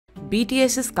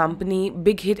BTS's company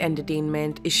BigHit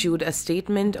Entertainment issued a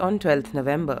statement on 12th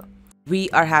November. We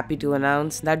are happy to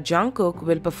announce that Jung Kook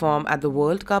will perform at the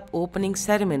World Cup opening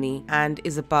ceremony and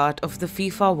is a part of the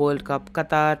FIFA World Cup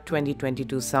Qatar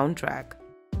 2022 soundtrack.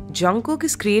 Jung Kook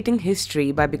is creating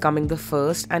history by becoming the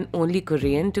first and only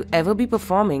Korean to ever be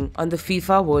performing on the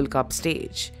FIFA World Cup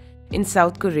stage. In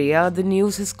South Korea, the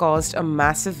news has caused a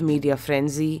massive media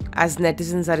frenzy as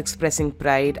netizens are expressing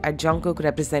pride at Jungkook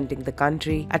representing the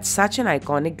country at such an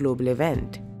iconic global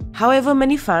event. However,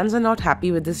 many fans are not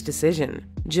happy with this decision.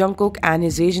 Jungkook and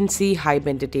his agency HYBE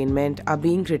Entertainment are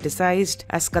being criticized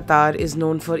as Qatar is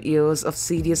known for years of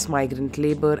serious migrant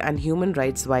labor and human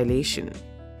rights violation.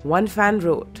 One fan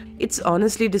wrote, "It's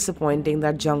honestly disappointing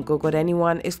that Jungkook or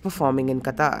anyone is performing in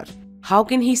Qatar. How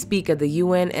can he speak at the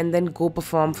UN and then go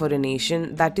perform for a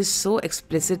nation that is so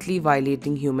explicitly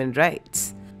violating human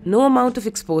rights? No amount of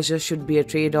exposure should be a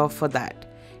trade-off for that.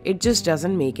 It just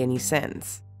doesn't make any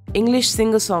sense." English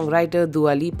singer-songwriter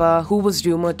Dua Lipa, who was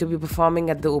rumored to be performing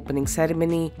at the opening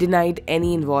ceremony, denied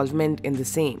any involvement in the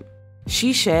same.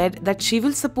 She shared that she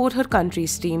will support her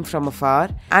country's team from afar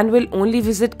and will only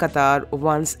visit Qatar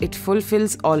once it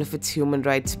fulfills all of its human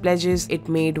rights pledges it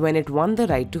made when it won the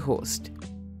right to host.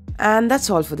 And that's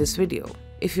all for this video.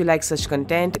 If you like such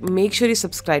content, make sure you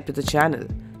subscribe to the channel.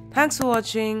 Thanks for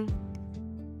watching.